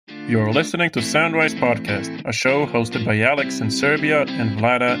You're listening to Soundwise Podcast, a show hosted by Alex in Serbia and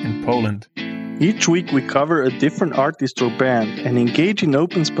Vlada in Poland. Each week we cover a different artist or band and engage in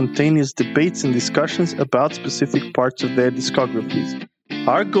open spontaneous debates and discussions about specific parts of their discographies.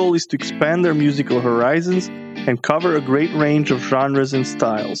 Our goal is to expand their musical horizons and cover a great range of genres and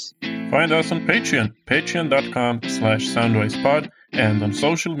styles. Find us on Patreon, patreon.com/soundwisepod, and on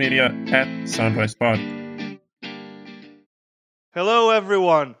social media @soundwisepod. Hello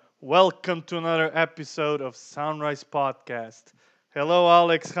everyone, welcome to another episode of Soundrise Podcast. Hello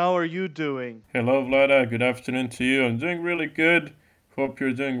Alex, how are you doing? Hello Vlada, good afternoon to you. I'm doing really good. Hope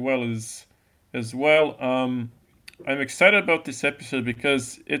you're doing well as well. I'm excited about this episode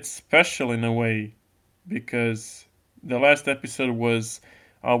because it's special in a way, because the last episode was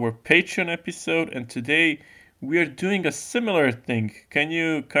our Patreon episode, and today we are doing a similar thing. Can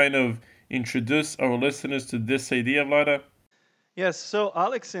you kind of introduce our listeners to this idea, Vlada? Yes, so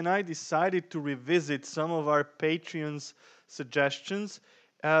Alex and I decided to revisit some of our Patreon's suggestions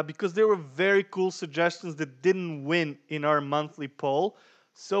because there were very cool suggestions that didn't win in our monthly poll.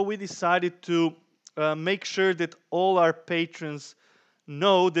 So we decided to make sure that all our patrons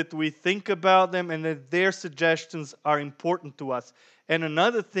know that we think about them and that their suggestions are important to us. And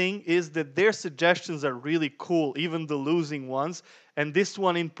another thing is that their suggestions are really cool, even the losing ones. And this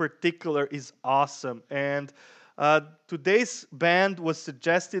one in particular is awesome. And today's band was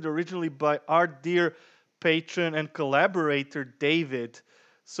suggested originally by our dear patron and collaborator, David.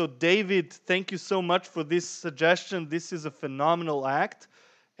 So, David, thank you so much for this suggestion. This is a phenomenal act.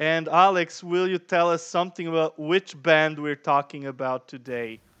 And Alex, will you tell us something about which band we're talking about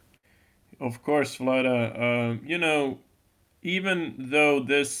today? Of course, Vlada. Even though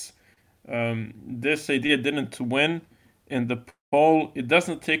this idea didn't win in the poll, it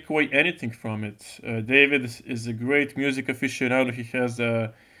doesn't take away anything from it. David is a great music aficionado. He has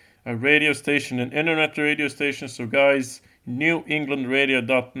a radio station, an internet radio station. So, guys,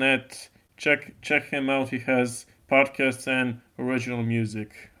 newenglandradio.net. Check him out. He has podcasts and original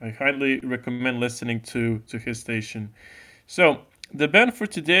music. I highly recommend listening to his station. So, the band for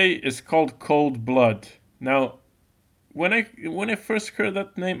today is called Cold Blood. Now, when I first heard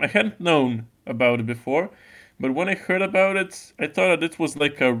that name, I hadn't known about it before, but when I heard about it, I thought that it was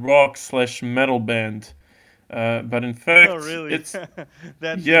like a rock/metal band. But in fact, Oh, really? it's That's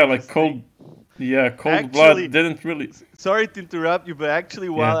like interesting. Cold Actually, Blood didn't really. sorry to interrupt you, but actually,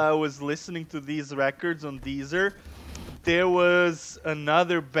 while Yeah. I was listening to these records on Deezer, there was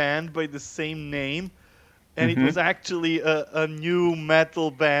another band by the same name, and it was Mm-hmm. actually a new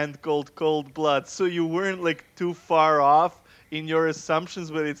metal band called Cold Blood. So you weren't like too far off in your assumptions,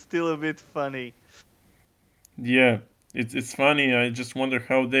 but it's still a bit funny. Yeah, it's funny. I just wonder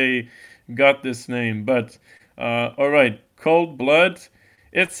how they got this name. But all right, Cold Blood.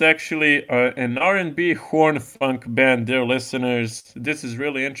 It's actually an R&B horn funk band, dear listeners. This is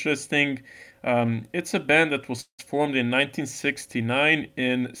really interesting. It's a band that was formed in 1969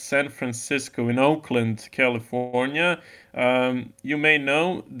 in San Francisco, in Oakland, California. You may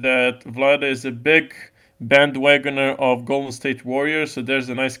know that Vlada is a big bandwagoner of Golden State Warriors, so there's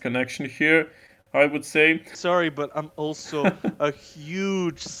a nice connection here, I would say. Sorry, but I'm also a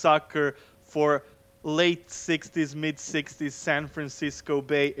huge sucker for late 60s, mid 60s San Francisco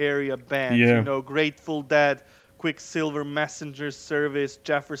Bay Area bands. You Yeah. know, Grateful Dead, Quicksilver Messenger Service,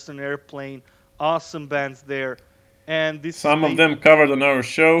 Jefferson Airplane, awesome bands there. And this is Some of maybe. them covered on our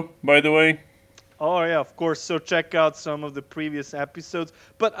show, by the way. Oh, yeah, of course. So check out some of the previous episodes.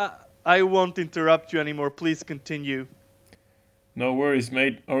 But I won't interrupt you anymore. Please continue. No worries,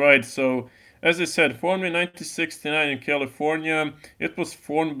 mate. All right, so as I said, formed in 1969 in California, it was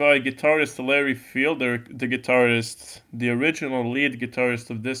formed by guitarist Larry Field, the guitarist, the original lead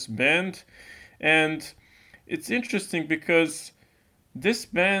guitarist of this band. And it's interesting because this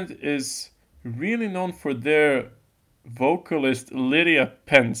band is really known for their vocalist Lydia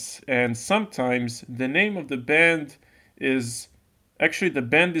Pence, and sometimes the name of the band is actually the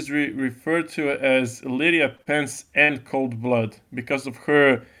band is referred to as Lydia Pence and Cold Blood because of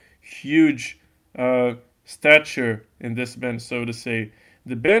her huge stature in this band, so to say.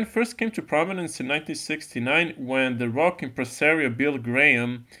 The band first came to prominence in 1969 when the rock impresario Bill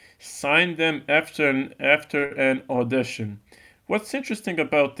Graham signed them after an audition. What's interesting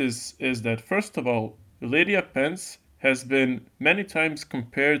about this is that, first of all, Lydia Pence has been many times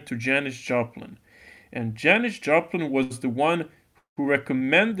compared to Janis Joplin. And Janis Joplin was the one who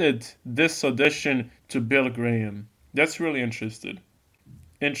recommended this audition to Bill Graham. That's really interesting,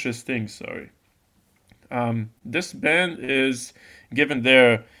 sorry. This band is, given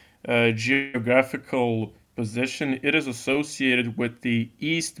their geographical position, it is associated with the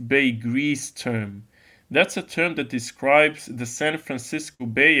East Bay Grease term. That's a term that describes the San Francisco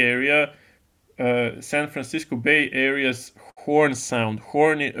Bay Area's horn sound,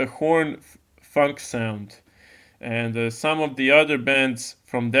 funk sound. And some of the other bands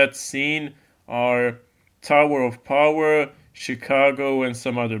from that scene are Tower of Power, Chicago, and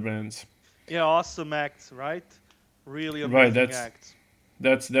some other bands. Yeah, awesome acts, right? Really Right, amazing acts.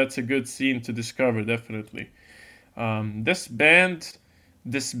 that's a good scene to discover, definitely. This band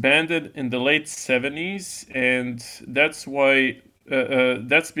disbanded in the late 70s, and that's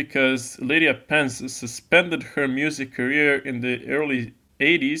because Lydia Pence suspended her music career in the early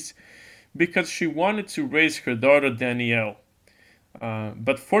 80s because she wanted to raise her daughter Danielle.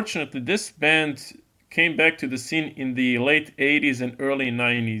 But fortunately, this band came back to the scene in the late 80s and early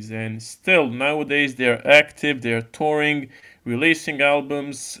 90s, and still nowadays they are active, they are touring, releasing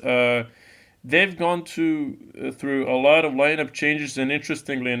albums. They've gone through a lot of lineup changes, and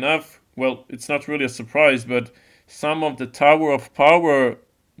interestingly enough, well, it's not really a surprise, but some of the Tower of Power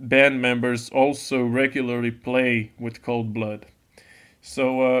band members also regularly play with Cold Blood.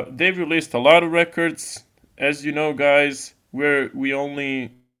 So they've released a lot of records. As you know, guys, we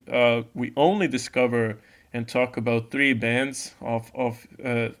only discover and talk about three bands of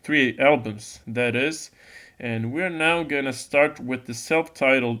three albums. That is, and we're now gonna start with the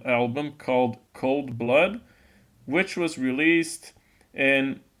self-titled album called Cold Blood, which was released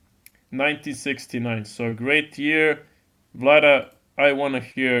in 1969. So a great year. Vlada, I want to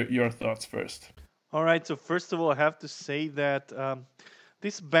hear your thoughts first. All right, so first of all, I have to say that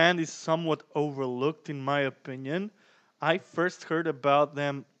this band is somewhat overlooked, in my opinion. I first heard about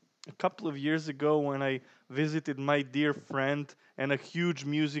them a couple of years ago when I visited my dear friend and a huge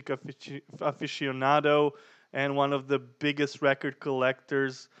music aficionado and one of the biggest record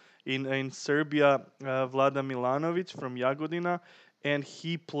collectors in Serbia, Vlada Milanovic from Jagodina. And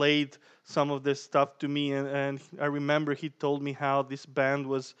he played some of this stuff to me. And I remember he told me how this band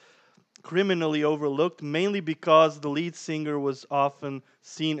was criminally overlooked, mainly because the lead singer was often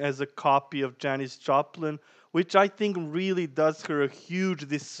seen as a copy of Janis Joplin, which I think really does her a huge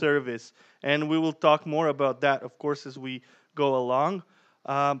disservice. And we will talk more about that, of course, as we go along.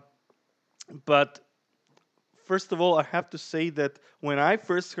 Um, but first of all, I have to say that when I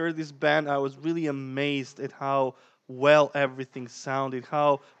first heard this band, I was really amazed at how well everything sounded,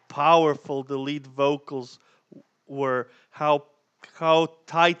 how powerful the lead vocals were, how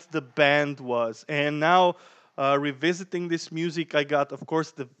tight the band was. And now, revisiting this music, I got, of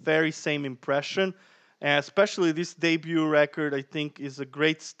course, the very same impression. And especially this debut record, I think, is a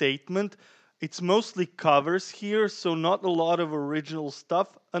great statement. It's mostly covers here, so not a lot of original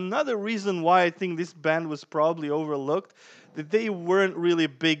stuff. Another reason why I think this band was probably overlooked, that they weren't really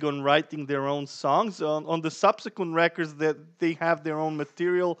big on writing their own songs. On the subsequent records, that they have their own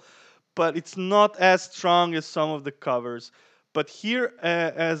material, but it's not as strong as some of the covers. But here,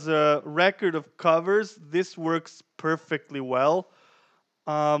 as a record of covers, this works perfectly well.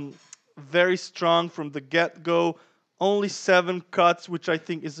 Um, Very strong from the get go. Only 7 cuts, which I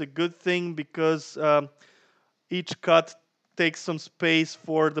think is a good thing because each cut takes some space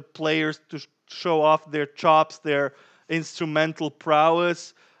for the players to show off their chops, their instrumental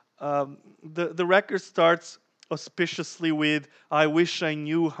prowess. The record starts auspiciously with "I Wish I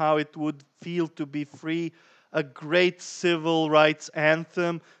Knew How It Would Feel to Be Free," a great civil rights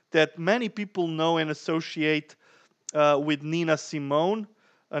anthem that many people know and associate with Nina Simone,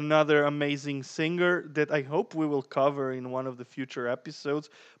 another amazing singer that I hope we will cover in one of the future episodes.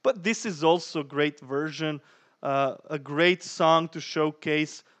 But this is also a great version, a great song to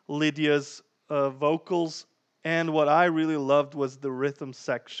showcase Lydia's vocals. And what I really loved was the rhythm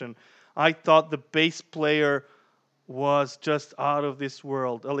section. I thought the bass player was just out of this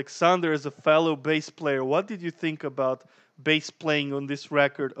world. Alexander, as a fellow bass player, what did you think about bass playing on this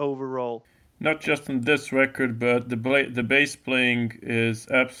record overall? Not just on this record, but the bass playing is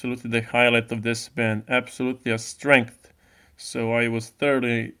absolutely the highlight of this band. Absolutely a strength. So I was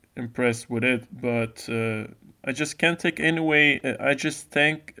thoroughly impressed with it. But I just can't take anyway. I just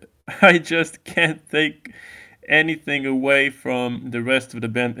think I just can't take anything away from the rest of the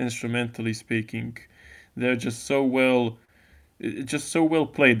band instrumentally speaking. They're just so well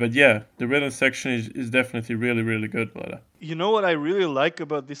played. But yeah, the rhythm section is definitely really really good. But You know what I really like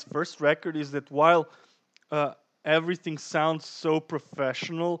about this first record is that while uh, everything sounds so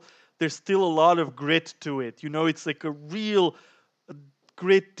professional, there's still a lot of grit to it. You know, it's like a real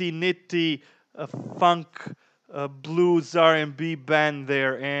gritty, nitty funk, blues, R&B band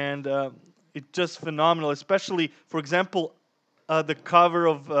there, and it's just phenomenal. Especially, for example, the cover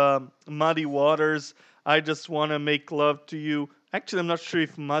of Muddy Waters. I Just Wanna Make Love to You. Actually, I'm not sure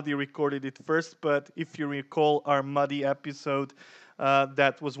if Muddy recorded it first, but if you recall our Muddy episode,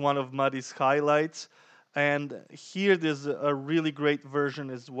 that was one of Muddy's highlights. And here there's a really great version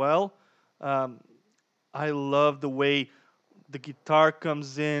as well. Um, I love the way the guitar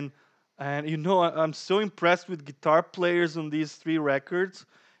comes in, and I'm so impressed with guitar players on these three records.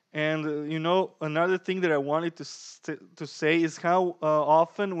 And another thing that I wanted to say is how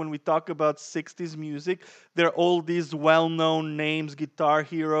often when we talk about 60s music, there are all these well-known names, guitar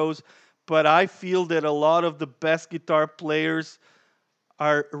heroes, but I feel that a lot of the best guitar players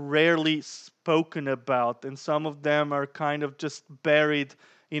are rarely spoken about, and some of them are kind of just buried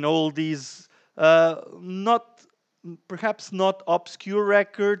in all these not perhaps not obscure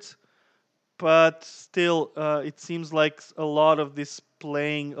records, but still, it seems like a lot of this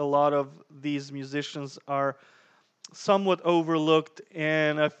playing, a lot of these musicians are somewhat overlooked,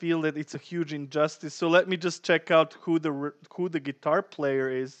 and I feel that it's a huge injustice. So let me just check out who the guitar player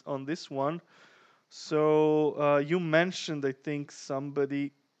is on this one. So you mentioned, I think,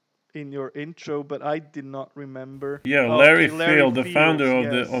 somebody in your intro, but I did not remember. Yeah, Larry Okay, Larry Field, the founder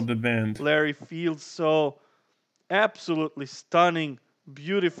Fields, of yes. the band. Larry Fields. So absolutely stunning,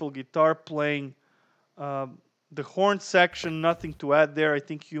 beautiful guitar playing. Um, the horn section, nothing to add there. I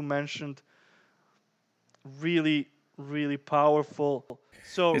think you mentioned really, really powerful.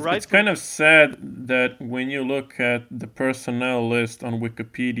 So It's right kind from of sad that when you look at the personnel list on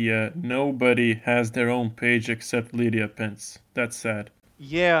Wikipedia, nobody has their own page except Lydia Pence. That's sad.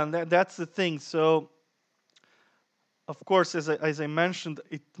 yeah, and that's the thing. So of course, as I mentioned,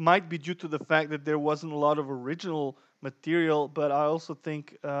 it might be due to the fact that there wasn't a lot of original material, but I also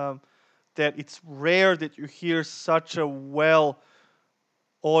think that it's rare that you hear such a well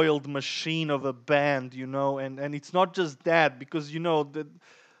oiled machine of a band, and it's not just that, because that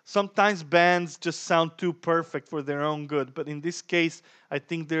sometimes bands just sound too perfect for their own good, but in this case I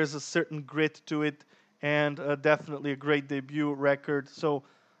think there's a certain grit to it, and definitely a great debut record. So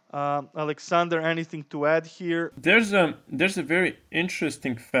Alexander, anything to add here? There's a very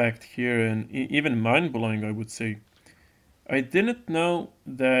interesting fact here, and even mind blowing, I would say. I didn't know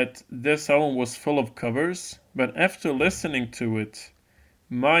that this album was full of covers, but after listening to it,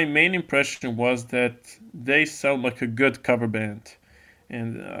 my main impression was that they sound like a good cover band.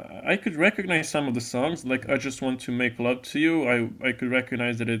 And I could recognize some of the songs, like "I Just Want to Make Love to You." I could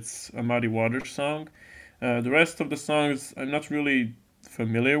recognize that it's a Muddy Waters song. The rest of the songs, I'm not really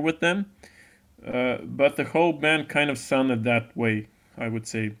familiar with them, but the whole band kind of sounded that way, I would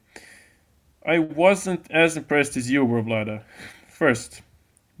say. I wasn't as impressed as you were, Vlada. First,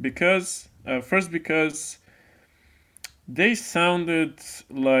 because they sounded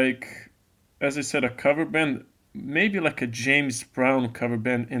like, as I said, a cover band, maybe like a James Brown cover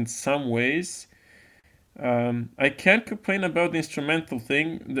band in some ways. I can't complain about the instrumental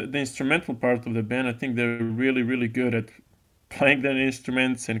thing, the instrumental part of the band. I think they're really, really good at playing their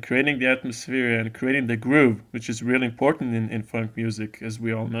instruments and creating the atmosphere and creating the groove, which is really important in funk music, as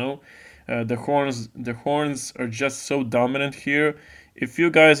we all know. The horns are just so dominant here. If you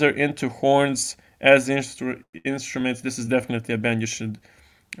guys are into horns as instruments, this is definitely a band you should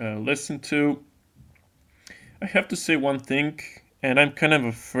listen to. I have to say one thing, and I'm kind of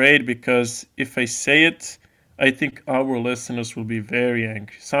afraid because if I say it, I think our listeners will be very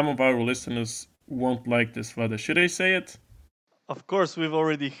angry. Some of our listeners won't like this, Vlada. Should I say it? Of course, we've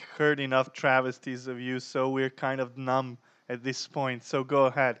already heard enough travesties of you, so we're kind of numb at this point. So go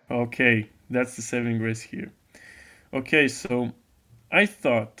ahead. Okay, that's the saving grace here. Okay, so I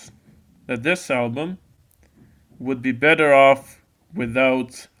thought that this album would be better off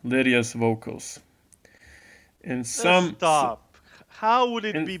without Lydia's vocals. In some, Stop. How would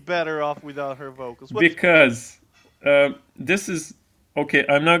it in be better off without her vocals? What's because this is okay.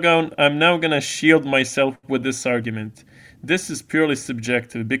 I'm now gonna shield myself with this argument. This is purely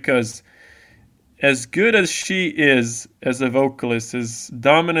subjective because as good as she is as a vocalist, as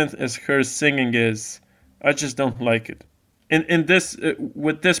dominant as her singing is, I just don't like it. In this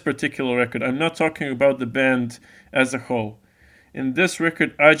with this particular record, I'm not talking about the band as a whole. In this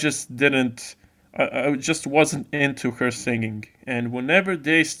record, I just didn't. I just wasn't into her singing, and whenever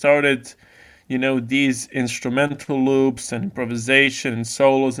they started, these instrumental loops and improvisation and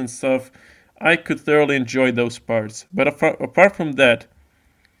solos and stuff, I could thoroughly enjoy those parts. But apart from that,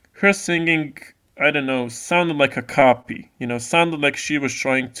 her singing, I don't know, sounded like a copy. Sounded like she was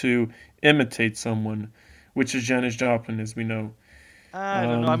trying to imitate someone, which is Janis Joplin, as we know. I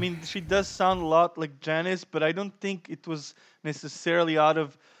don't know. I Um, mean, she does sound a lot like Janice, but I don't think it was necessarily out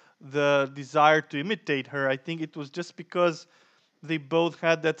of the desire to imitate her. I think it was just because They both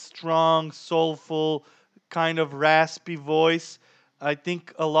had that strong, soulful, kind of raspy voice. I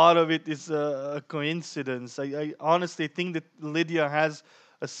think a lot of it is a coincidence. I honestly think that Lydia has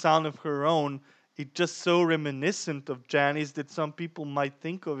a sound of her own. It's just so reminiscent of Janis that some people might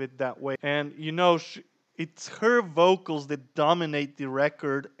think of it that way. And it's her vocals that dominate the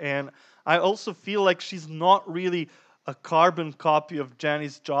record. And I also feel like she's not really a carbon copy of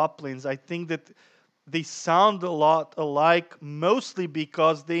Janis Joplin's. I think that they sound a lot alike, mostly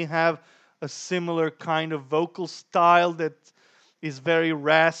because they have a similar kind of vocal style that is very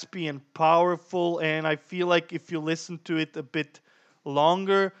raspy and powerful. And I feel like if you listen to it a bit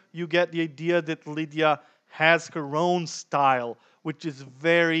longer, you get the idea that Lydia has her own style, which is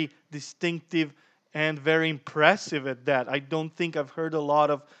very distinctive and very impressive at that. I don't think I've heard a lot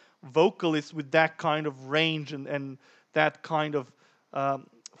of vocalists with that kind of range and that kind of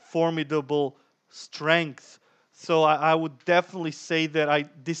formidable strength. So I would definitely say that I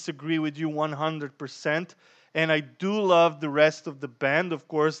disagree with you 100%. And I do love the rest of the band. Of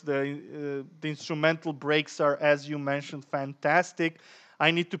course, the instrumental breaks are, as you mentioned, fantastic. I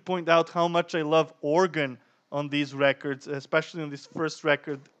need to point out how much I love organ on these records, especially on this first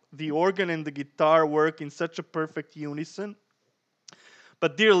record. The organ and the guitar work in such a perfect unison.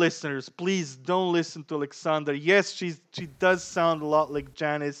 But dear listeners, please don't listen to Alexandra. Yes, she does sound a lot like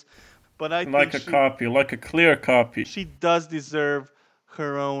Janis, but I think Like a copy, like a clear copy. she does deserve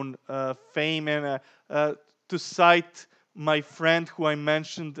her own fame. And to cite my friend who I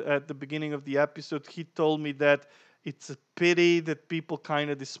mentioned at the beginning of the episode, he told me that it's a pity that people kind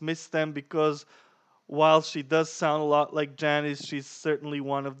of dismiss them because while she does sound a lot like Janis, she's certainly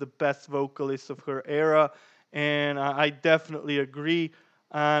one of the best vocalists of her era. And I definitely agree.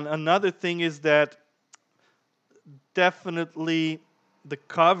 And another thing is that definitely the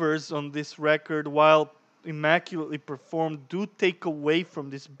covers on this record, while immaculately performed, do take away from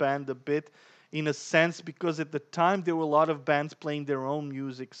this band a bit in a sense because at the time there were a lot of bands playing their own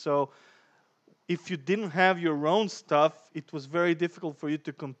music. So if you didn't have your own stuff, it was very difficult for you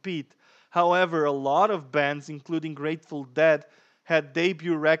to compete. However, a lot of bands, including Grateful Dead, had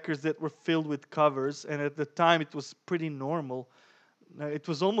debut records that were filled with covers, and at the time it was pretty normal. It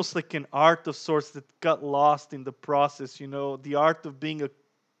was almost like an art of sorts that got lost in the process, the art of being a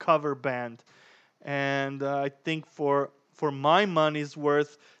cover band. And I think for my money's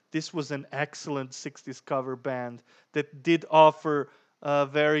worth, this was an excellent 60s cover band that did offer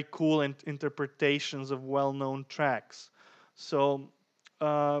very cool interpretations of well-known tracks. So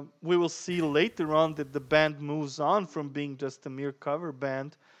we will see later on that the band moves on from being just a mere cover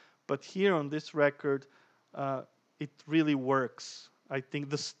band, but here on this record, it really works. I think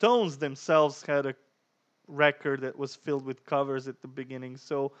the Stones themselves had a record that was filled with covers at the beginning,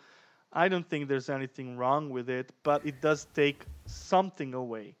 so I don't think there's anything wrong with it, but it does take something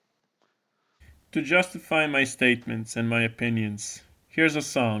away. To justify my statements and my opinions, here's a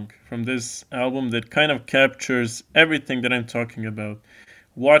song from this album that kind of captures everything that I'm talking about.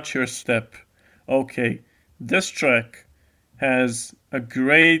 Watch Your Step. Okay, this track has a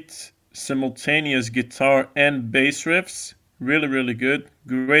great simultaneous guitar and bass riffs. Really, really good.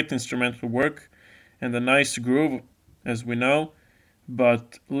 Great instrumental work and a nice groove, as we know.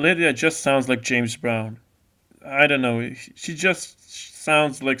 But Lydia just sounds like James Brown. I don't know. She just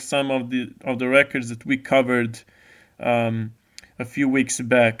sounds like some of the records that we covered um, a few weeks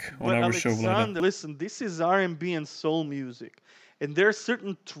back on But our show, Vlada. Alexander, listen, this is R&B and soul music, and there are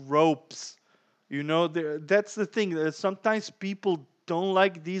certain tropes. That's the thing. Sometimes people don't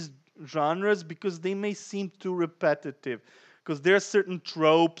like these genres because they may seem too repetitive. Because there are certain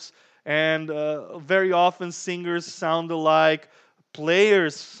tropes, and very often singers sound alike,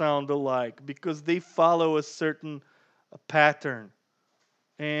 players sound alike because they follow a certain pattern.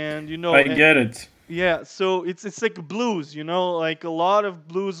 And I get it. yeah, so it's like blues, like a lot of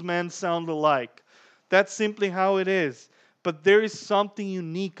bluesmen sound alike. That's simply how it is. But there is something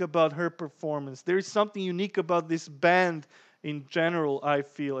unique about her performance. There is something unique about this band in general, I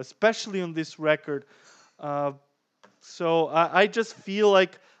feel, especially on this record. Uh, so I just feel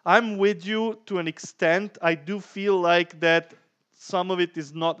like I'm with you to an extent. I do feel like that some of it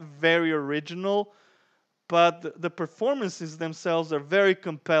is not very original, but the performances themselves are very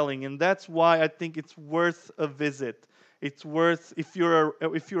compelling, and that's why I think it's worth a visit. It's worth if you're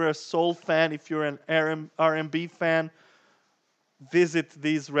a soul fan, if you're an R&B fan, visit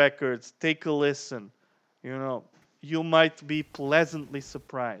these records, take a listen. You know, you might be pleasantly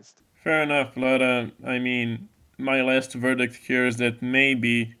surprised. Fair enough, Vlada. I mean, my last verdict here is that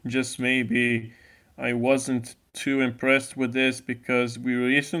maybe, just maybe, I wasn't too impressed with this because we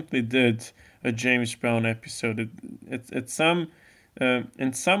recently did a James Brown episode. It's some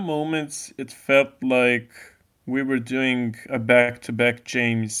In some moments, it felt like we were doing a back-to-back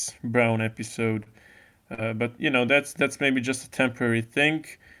James Brown episode. But that's maybe just a temporary thing.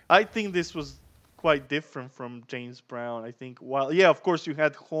 I think this was quite different from James Brown. I think while yeah, of course you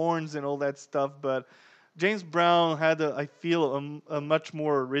had horns and all that stuff, but James Brown had I feel a much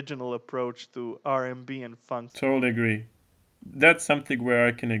more original approach to R&B and funk. Totally agree. That's something where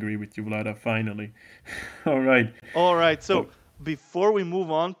I can agree with you, Vlada, finally. All right. All right, so Oh, before we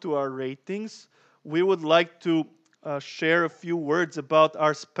move on to our ratings, we would like to share a few words about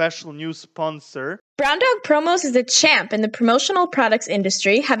our special new sponsor. Brown Dog Promos is a champ in the promotional products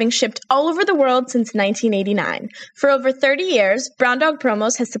industry, having shipped all over the world since 1989. For over 30 years, Brown Dog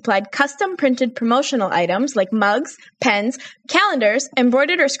Promos has supplied custom printed promotional items like mugs, pens, calendars,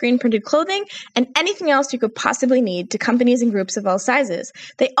 embroidered or screen printed clothing, and anything else you could possibly need to companies and groups of all sizes.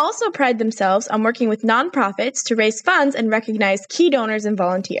 They also pride themselves on working with nonprofits to raise funds and recognize key donors and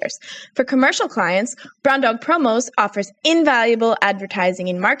volunteers. For commercial clients, Brown Dog Promos offers invaluable advertising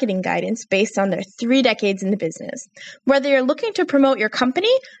and marketing guidance based on their 3 decades in the business. Whether you're looking to promote your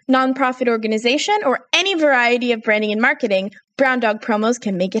company, nonprofit organization, or any variety of branding and marketing, Brown Dog Promos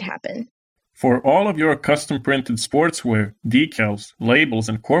can make it happen. for all of your custom printed sportswear, decals, labels,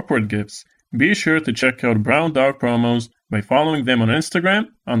 and corporate gifts, be sure to check out Brown Dog Promos by following them on Instagram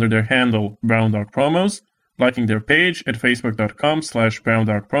under their handle Brown Dog Promos, liking their page at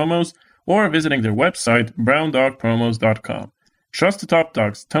facebook.com/browndogpromos, or visiting their website browndogpromos.com. Trust the top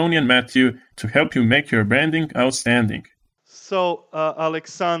dogs, Tony and Matthew, to help you make your branding outstanding. So,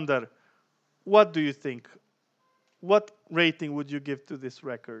 Alexander, what do you think? What rating would you give to this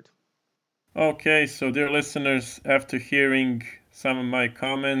record? Okay, so dear listeners, after hearing some of my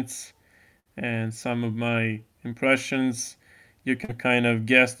comments and some of my impressions, you can kind of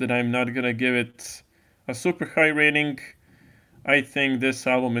guess that I'm not gonna give it a super high rating. I think this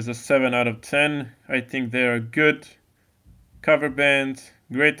album is a 7 out of 10. I think they are a good cover band,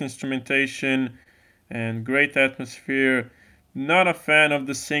 great instrumentation, and great atmosphere. Not a fan of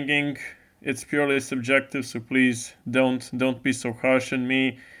the singing. It's purely subjective, so please don't be so harsh on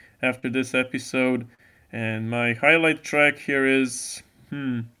me after this episode. And my highlight track here is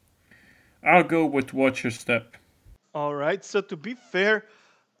I'll go with Watch Your Step. All right, so to be fair,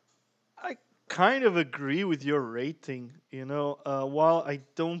 I kind of agree with your rating. While I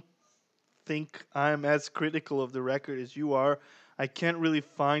don't think I'm as critical of the record as you are, I can't really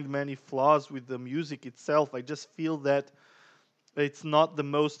find many flaws with the music itself. I just feel that it's not the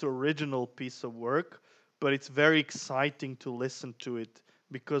most original piece of work, but it's very exciting to listen to it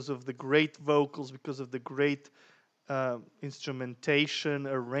because of the great vocals, because of the great instrumentation,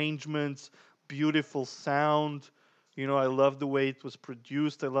 arrangements, beautiful sound. I love the way it was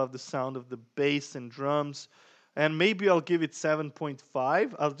produced. I love the sound of the bass and drums. And maybe I'll give it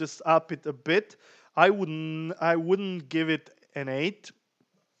 7.5. I'll just up it a bit. I wouldn't give it an 8,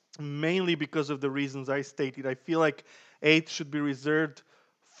 mainly because of the reasons I stated. I feel like 8 should be reserved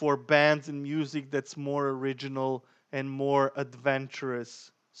for bands and music that's more original and more adventurous.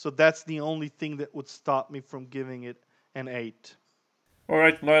 So that's the only thing that would stop me from giving it an 8.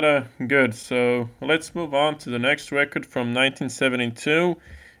 Alright, Lada, good. So let's move on to the next record from 1972.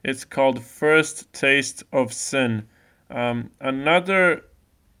 It's called First Taste of Sin. Another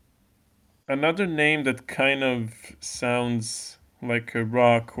name that kind of sounds like a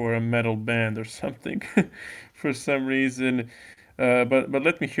rock or a metal band or something for some reason. But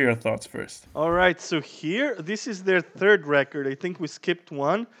let me hear your thoughts first. All right, so here, this is their third record. I think we skipped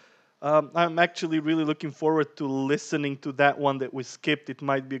one. I'm actually really looking forward to listening to that one that we skipped. It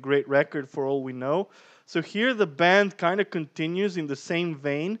might be a great record for all we know. So here the band kind of continues in the same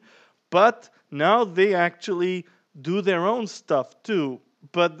vein, but now they actually do their own stuff too.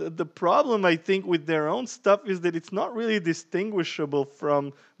 But the problem, I think, with their own stuff is that it's not really distinguishable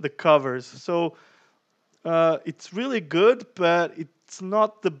from the covers. So it's really good, but it's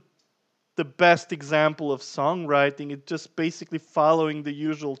not the best example of songwriting. It's just basically following the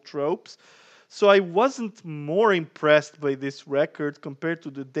usual tropes. So I wasn't more impressed by this record compared to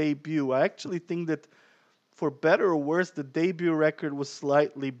the debut. I actually think that for better or worse, the debut record was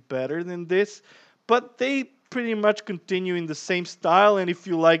slightly better than this, but they pretty much continue in the same style. And if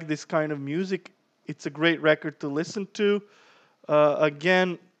you like this kind of music, it's a great record to listen to.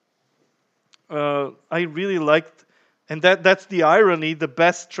 Again, I really liked, and that's the irony. The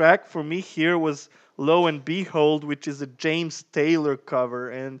best track for me here was Lo and Behold, which is a James Taylor cover.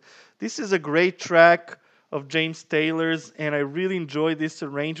 And this is a great track of James Taylor's, and I really enjoy this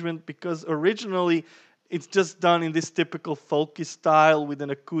arrangement because originally it's just done in this typical folky style with an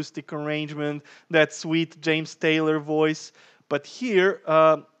acoustic arrangement, that sweet James Taylor voice. But here,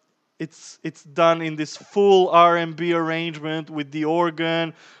 it's done in this full R&B arrangement with the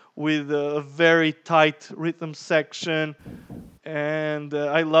organ, with a very tight rhythm section, and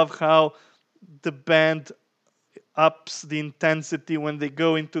I love how the band ups the intensity when they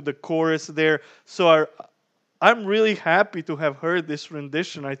go into the chorus there. So I'm really happy to have heard this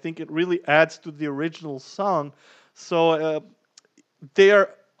rendition. I think it really adds to the original song. So they are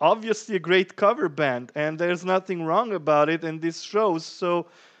obviously a great cover band, and there's nothing wrong about it, and this shows. So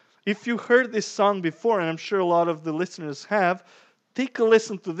if you heard this song before, and I'm sure a lot of the listeners have, take a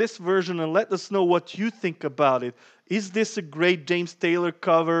listen to this version and let us know what you think about it. Is this a great James Taylor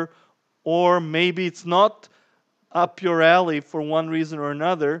cover, or maybe it's not up your alley for one reason or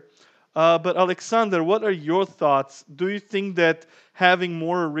another? But Alexander, what are your thoughts? Do you think that having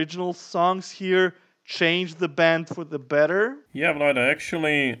more original songs here changed the band for the better? Yeah, Vlada,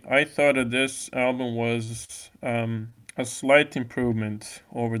 actually, I thought that this album was a slight improvement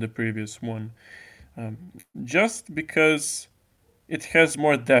over the previous one. Um, just because it has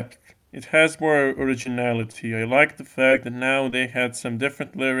more depth, it has more originality. I like the fact that now they had some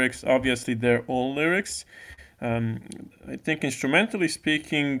different lyrics, obviously their own lyrics. Um, I think instrumentally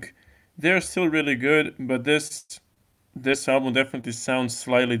speaking, they're still really good, but this album definitely sounds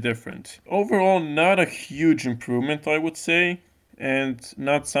slightly different. Overall, not a huge improvement, I would say, and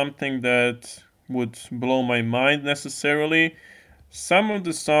not something that would blow my mind necessarily. Some of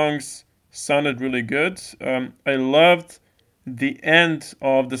the songs sounded really good. I loved the end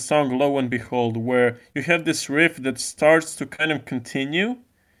of the song Lo and Behold, where you have this riff that starts to kind of continue.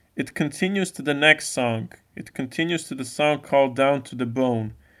 It continues to the next song. It continues to the song called Down to the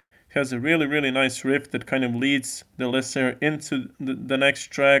Bone. It has a really, really nice riff that kind of leads the listener into the next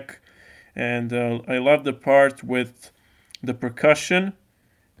track. And I love the part with the percussion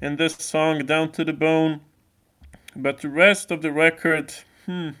in this song, Down to the Bone. But the rest of the record,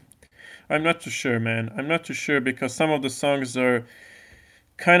 I'm not too sure, man. I'm not too sure because some of the songs are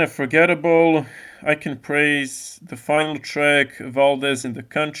kind of forgettable. I can praise the final track, Valdez in the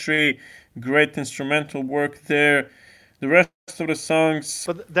Country. Great instrumental work there. The rest of the songs.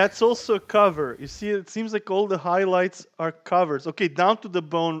 But that's also a cover. You see, it seems like all the highlights are covers. Okay, Down to the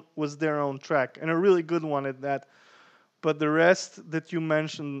Bone was their own track, and a really good one at that. But the rest that you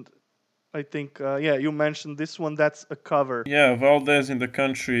mentioned, I think, you mentioned this one. That's a cover. Yeah, Valdez in the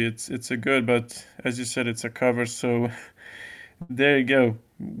Country. It's a good, but as you said, it's a cover. So there you go.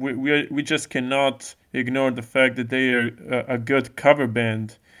 We just cannot ignore the fact that they are a good cover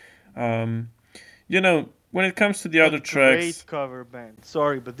band. Um, when it comes to the other tracks, great cover band.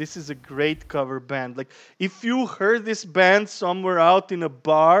 Sorry, but this is a great cover band. Like, if you heard this band somewhere out in a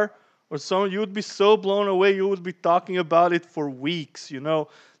bar or somewhere, you would be so blown away. You would be talking about it for weeks.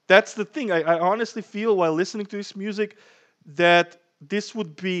 That's the thing. I honestly feel while listening to this music that this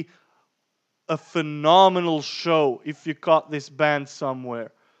would be a phenomenal show if you caught this band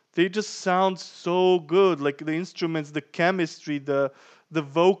somewhere. They just sound so good. Like the instruments, the chemistry, the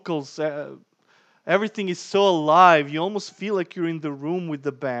vocals. Everything is so alive. You almost feel like you're in the room with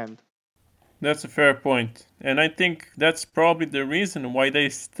the band. That's a fair point. And I think that's probably the reason why they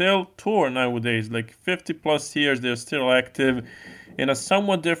still tour nowadays. Like 50 plus years, they're still active in a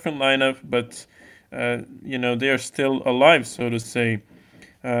somewhat different lineup, but, they are still alive, so to say.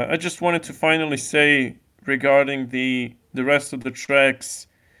 I just wanted to finally say regarding the rest of the tracks,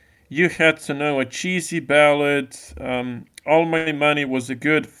 You Had to Know, a cheesy ballad. All My Money was a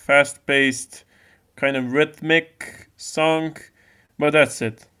good, fast-paced, kind of rhythmic song, but that's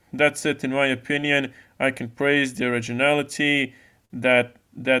it. That's it, in my opinion. I can praise the originality,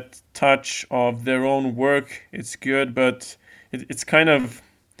 that touch of their own work. It's good, but it's kind of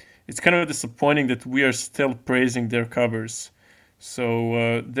disappointing that we are still praising their covers.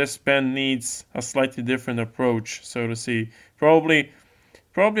 So this band needs a slightly different approach, so to see. Probably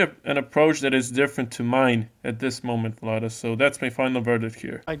an approach that is different to mine at this moment, Vlada. So that's my final verdict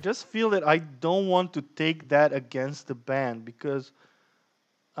here. I just feel that I don't want to take that against the band because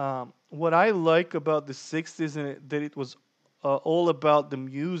what I like about the 60s is that it was all about the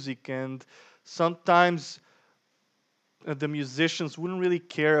music, and sometimes the musicians wouldn't really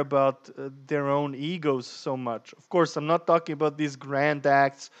care about their own egos so much. Of course, I'm not talking about these grand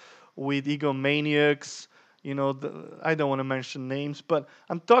acts with egomaniacs. I don't want to mention names, but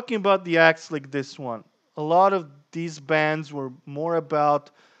I'm talking about the acts like this one. A lot of these bands were more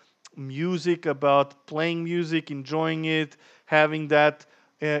about music, about playing music, enjoying it, having that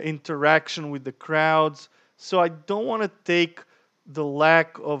interaction with the crowds. So I don't want to take the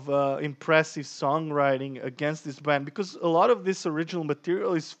lack of impressive songwriting against this band because a lot of this original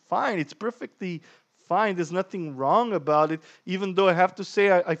material is fine. It's perfectly fine. There's nothing wrong about it. Even though I have to say,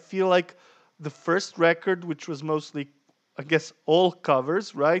 I feel like the first record, which was mostly, I guess, all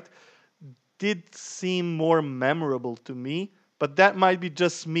covers, right, did seem more memorable to me. But that might be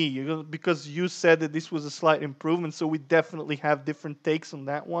just me, because you said that this was a slight improvement. So we definitely have different takes on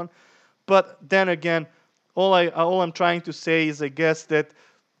that one. But then again, all I'm trying to say is, I guess, that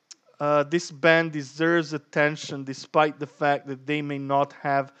this band deserves attention despite the fact that they may not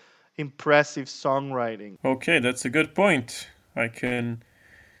have impressive songwriting. Okay, that's a good point. I can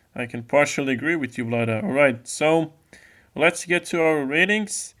partially agree with you, Vlada. All right, so let's get to our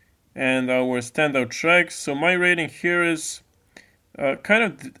ratings and our standout tracks. So my rating here is kind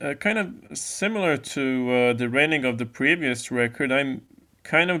of similar to the rating of the previous record. I'm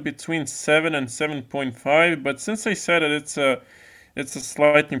kind of between 7 and 7.5, but since I said it, it's a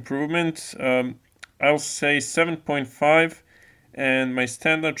slight improvement. I'll say 7.5, and my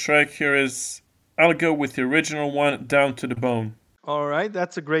standout track here is I'll go with the original one, Down to the Bone. All right,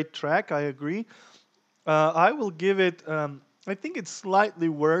 that's a great track. I agree. I will give it. I think it's slightly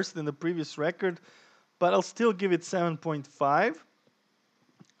worse than the previous record, but I'll still give it 7.5.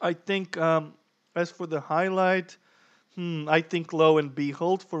 I think, as for the highlight, I think Lo and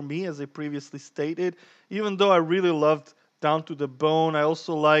Behold for me, as I previously stated. Even though I really loved Down to the Bone, I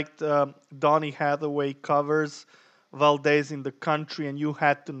also liked Donny Hathaway covers, Valdez in the Country, and You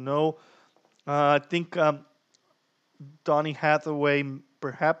Had to Know. I think Donny Hathaway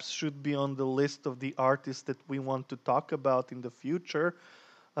perhaps should be on the list of the artists that we want to talk about in the future.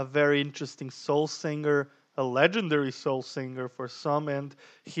 A very interesting soul singer, a legendary soul singer for some, and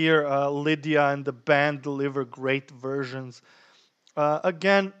here Lydia and the band deliver great versions.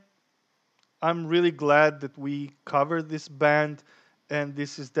 Again, I'm really glad that we covered this band, and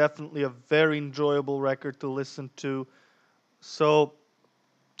this is definitely a very enjoyable record to listen to. So,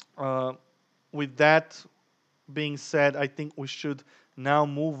 uh, with that being said, I think we should now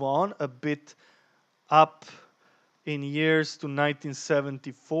move on a bit up in years to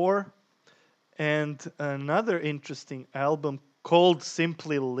 1974, and another interesting album called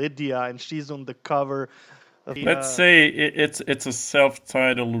simply Lydia, and she's on the cover of Let's say it's a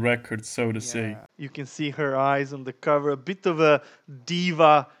self-titled record, so to say. you can see her eyes on the cover, a bit of a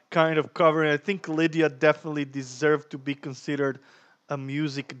diva kind of cover, and I think Lydia definitely deserved to be considered a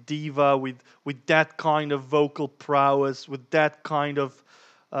music diva with that kind of vocal prowess, with that kind of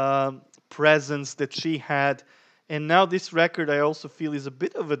presence that she had. And now this record, I also feel, is a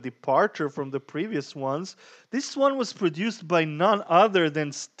bit of a departure from the previous ones. This one was produced by none other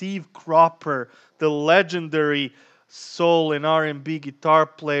than Steve Cropper, the legendary soul and R&B guitar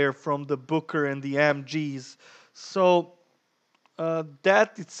player from the Booker and the MGs. So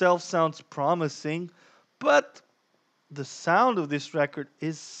that itself sounds promising, but the sound of this record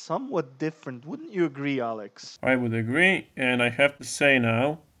is somewhat different. Wouldn't you agree, Alex? I would agree, and I have to say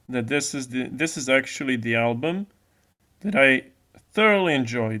now that this is actually the album that I thoroughly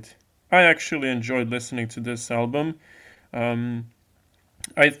enjoyed. I actually enjoyed listening to this album.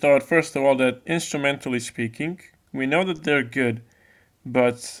 I thought, first of all, that instrumentally speaking, we know that they're good,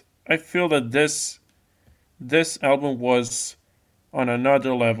 but I feel that this album was on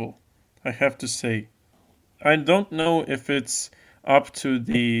another level. I have to say, I don't know if it's up to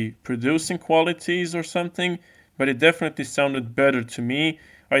the producing qualities or something, but it definitely sounded better to me.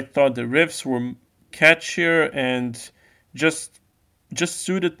 I thought the riffs were catchier and just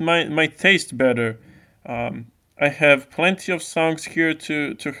suited my taste better. I have plenty of songs here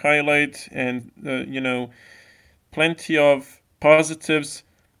to highlight, and plenty of positives.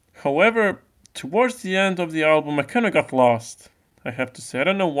 However, towards the end of the album, I kind of got lost. I have to say, I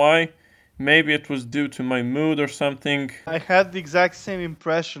don't know why. Maybe it was due to my mood or something. I had the exact same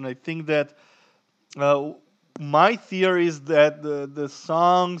impression. I think that my theory is that the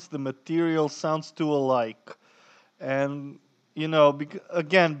songs, the material sounds too alike. And,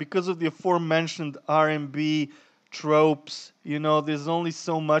 again, because of the aforementioned R&B tropes, there's only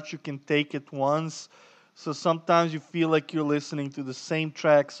so much you can take at once. So sometimes you feel like you're listening to the same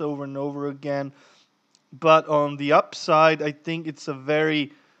tracks over and over again. But on the upside, I think it's a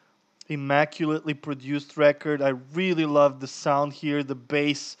very immaculately produced record. I really love the sound here. The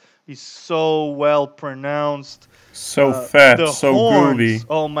bass is so well pronounced. So fat, The so horns, groovy.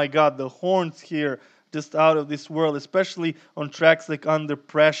 oh my god, the horns here just out of this world, especially on tracks like Under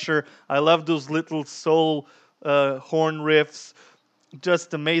Pressure. I love those little soul horn riffs.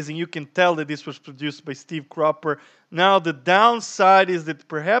 Just amazing. You can tell that this was produced by Steve Cropper. Now, the downside is that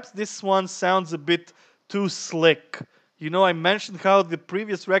perhaps this one sounds a bit too slick. I mentioned how the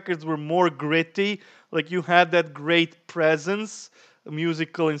previous records were more gritty, like you had that great presence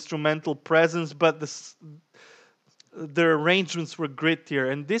musical instrumental presence, but the arrangements were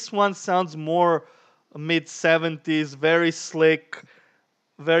grittier. And this one sounds more mid 70s, very slick,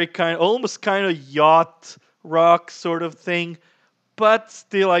 very almost kind of yacht rock sort of thing. But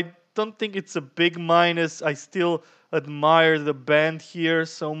still, I don't think it's a big minus. I still admire the band here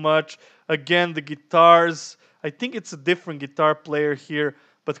so much. Again, the guitars, I think it's a different guitar player here,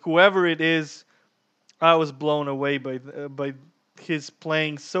 but whoever it is, I was blown away by his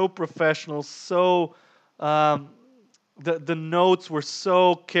playing. So professional, so um, the notes were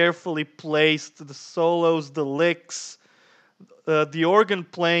so carefully placed, the solos, the licks, the organ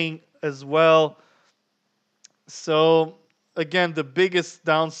playing as well. So again, the biggest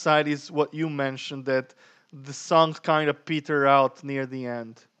downside is what you mentioned, that the songs kind of peter out near the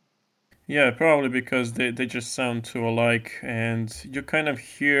end. Yeah, probably because they just sound too alike, and you kind of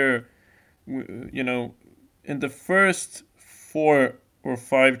hear, you know, in the first 4 or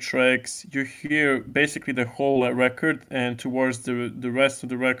 5 tracks, you hear basically the whole record, and towards the rest of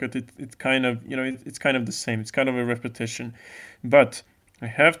the record, it kind of, it's kind of the same. It's kind of a repetition. But I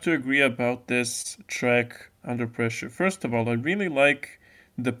have to agree about this track, Under Pressure. First of all, I really like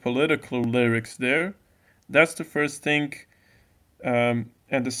the political lyrics there. That's the first thing.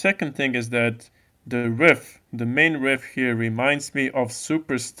 And the second thing is that the main riff here reminds me of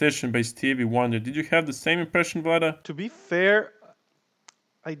Superstition by Stevie Wonder. Did you have the same impression, Vlada? To be fair,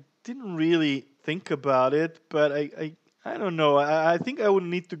 I didn't really think about it, but I don't know. I think I would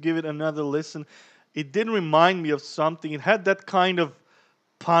need to give it another listen. It did remind me of something. It had that kind of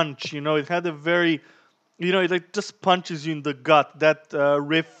punch, It had a very, it like just punches you in the gut. That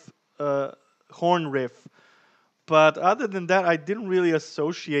riff, horn riff. But other than that, I didn't really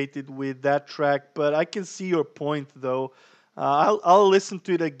associate it with that track. But I can see your point, though. I'll listen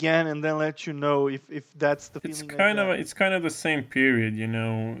to it again and then let you know if that's the feeling I got. It's kind of the same period,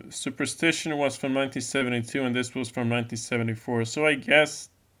 Superstition was from 1972 and this was from 1974. So I guess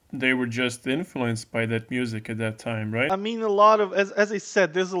they were just influenced by that music at that time, right? I mean, a lot of, as I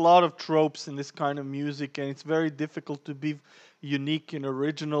said, there's a lot of tropes in this kind of music, and it's very difficult to be unique and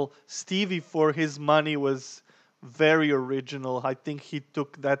original. Stevie, for his money, was very original. I think he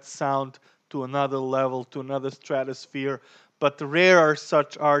took that sound to another level, to another stratosphere. But rare are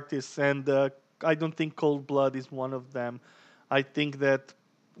such artists, and I don't think Cold Blood is one of them. I think that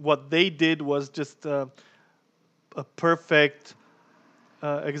what they did was just a perfect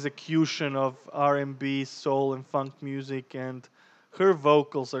execution of R&B, soul, and funk music, and her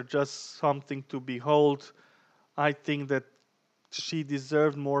vocals are just something to behold. I think that she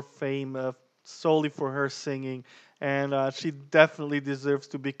deserved more fame solely for her singing, and she definitely deserves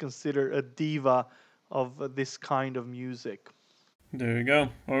to be considered a diva of this kind of music. There you go.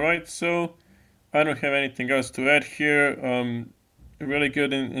 All right, so I don't have anything else to add here. Really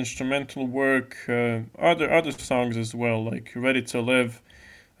good instrumental work. Other songs as well, like "Ready to Live."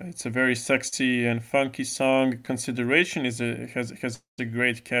 It's a very sexy and funky song. "Consideration" has a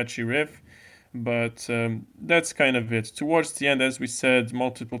great catchy riff, but that's kind of it. Towards the end, as we said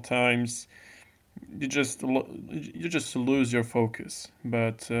multiple times, you just lose your focus.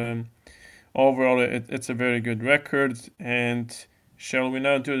 But overall, it's a very good record. And shall we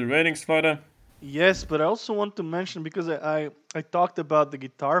now do the ratings, Vlada? Yes, but I also want to mention, because I talked about the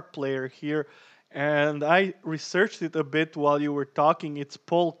guitar player here, and I researched it a bit while you were talking. It's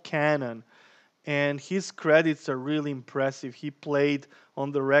Paul Cannon, and his credits are really impressive. He played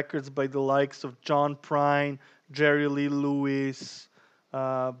on the records by the likes of John Prine, Jerry Lee Lewis,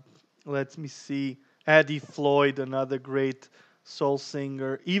 uh, let me see, Eddie Floyd, another great soul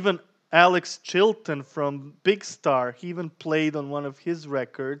singer, even Alex Chilton from Big Star. He even played on one of his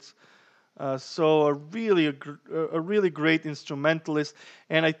records. So a really great instrumentalist,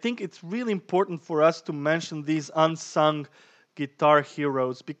 and I think it's really important for us to mention these unsung guitar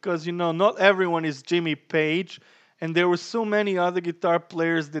heroes, because not everyone is Jimmy Page, and there were so many other guitar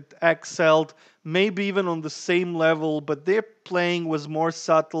players that excelled, maybe even on the same level, but their playing was more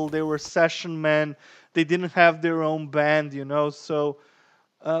subtle. They were session men. They didn't have their own band, So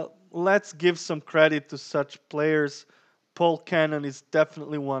let's give some credit to such players. Paul Cannon is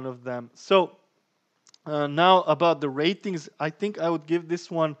definitely one of them. So now about the ratings, I think I would give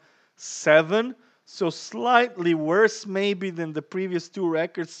this one 7. So slightly worse maybe than the previous two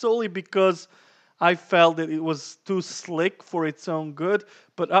records, solely because I felt that it was too slick for its own good.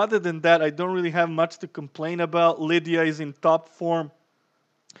 But other than that, I don't really have much to complain about. Lydia is in top form,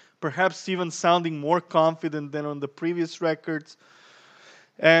 perhaps even sounding more confident than on the previous records.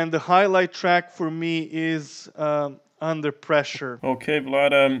 And the highlight track for me is Under Pressure. Okay,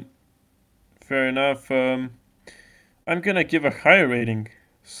 Vlad. Fair enough. I'm gonna give a higher rating.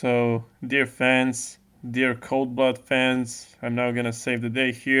 So, dear fans, dear Cold Blood fans, I'm now gonna save the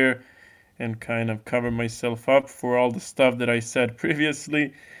day here and kind of cover myself up for all the stuff that I said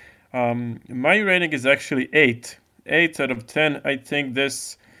previously. My rating is actually 8. 8 out of 10. I think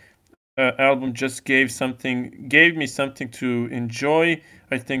this album just gave me something to enjoy.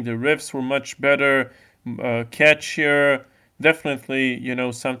 I think the riffs were much better, catchier.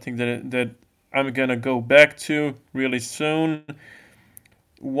 Definitely, something that I'm gonna go back to really soon.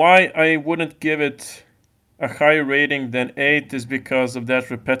 Why I wouldn't give it a higher rating than 8 is because of that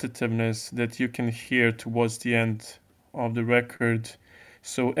repetitiveness that you can hear towards the end of the record.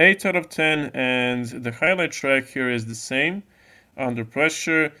 So 8 out of 10, and the highlight track here is the same, Under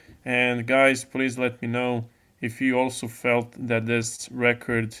Pressure. And guys, please let me know if you also felt that this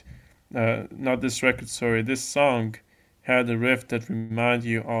song had a riff that reminded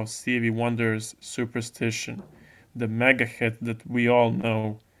you of Stevie Wonder's Superstition, the mega hit that we all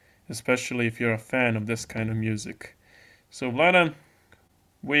know, especially if you're a fan of this kind of music. So Vlada,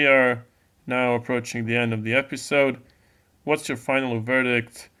 we are now approaching the end of the episode. What's your final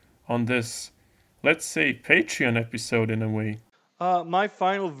verdict on this, let's say, Patreon episode in a way? My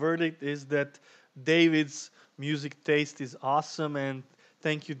final verdict is that David's music taste is awesome, and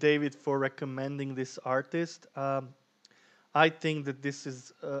thank you, David, for recommending this artist. I think that this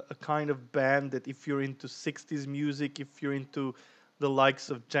is a kind of band that if you're into 60s music, if you're into the likes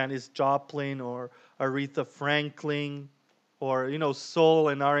of Janis Joplin or Aretha Franklin, or soul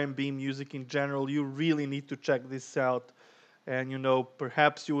and R&B music in general, you really need to check this out. And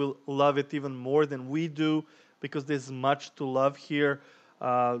perhaps you will love it even more than we do, because there's much to love here.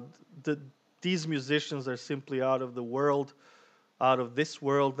 These musicians are simply out of the world, out of this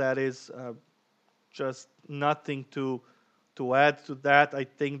world. That is just nothing to add to that. I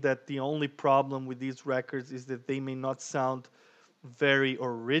think that the only problem with these records is that they may not sound very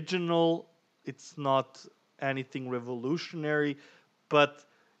original. It's not anything revolutionary, but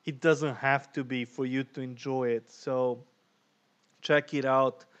it doesn't have to be for you to enjoy it. So check it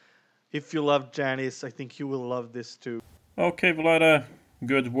out. If you love Janis, I think you will love this too. Okay, Vlada,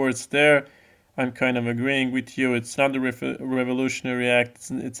 good words there. I'm kind of agreeing with you. It's not a revolutionary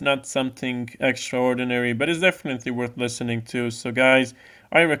act. It's not something extraordinary, but it's definitely worth listening to. So, guys,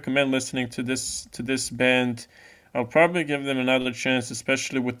 I recommend listening to this band. I'll probably give them another chance,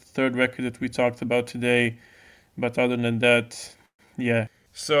 especially with the third record that we talked about today. But other than that, yeah.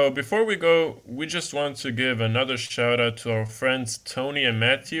 So before we go, we just want to give another shout out to our friends Tony and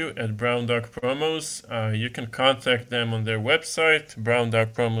Matthew at Brown Dog Promos. You can contact them on their website,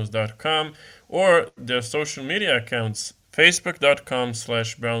 browndogpromos.com, or their social media accounts,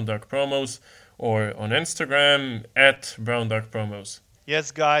 facebook.com/browndogpromos, or on Instagram @browndogpromos.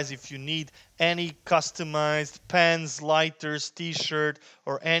 Yes, guys, if you need any customized pens, lighters, t-shirt,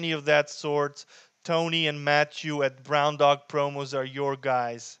 or any of that sort, Tony and Matthew at Brown Dog Promos are your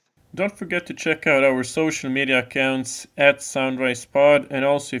guys. Don't forget to check out our social media accounts @SoundrisePod, and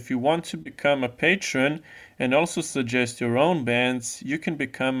also if you want to become a patron and also suggest your own bands, you can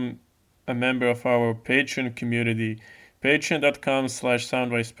become a member of our Patreon community.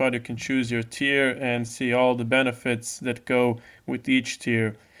 Patreon.com/SoundrisePod. You can choose your tier and see all the benefits that go with each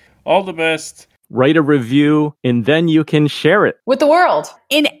tier. All the best. Write a review, and then you can share it with the world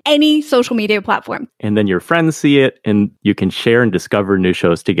in any social media platform. And then your friends see it, and you can share and discover new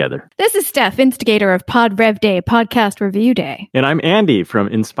shows together. This is Steph, instigator of Pod Rev Day, Podcast Review Day. And I'm Andy from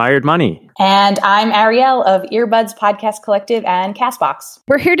Inspired Money. And I'm Ariel of Earbuds Podcast Collective and Castbox.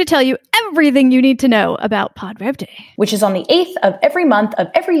 We're here to tell you everything you need to know about Pod Rev Day, which is on the 8th of every month, of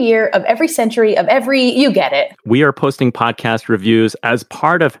every year, of every century, of every, you get it. We are posting podcast reviews as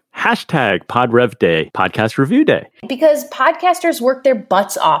part of #PodRevDay, Podcast Review Day. Because podcasters work their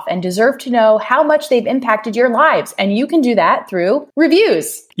butts off and deserve to know how much they've impacted your lives. And you can do that through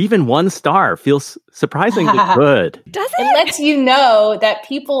reviews. Even 1 star feels surprisingly good. Does it? It lets you know that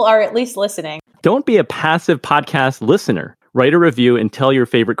people are at least listening. Don't be a passive podcast listener. Write a review and tell your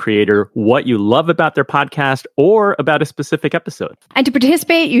favorite creator what you love about their podcast or about a specific episode. And to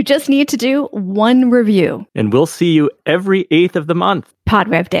participate, you just need to do 1 review. And we'll see you every 8th of the month. Pod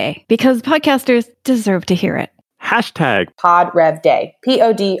Rev Day, because podcasters deserve to hear it. #PodRevDay,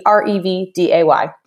 PodRevDay.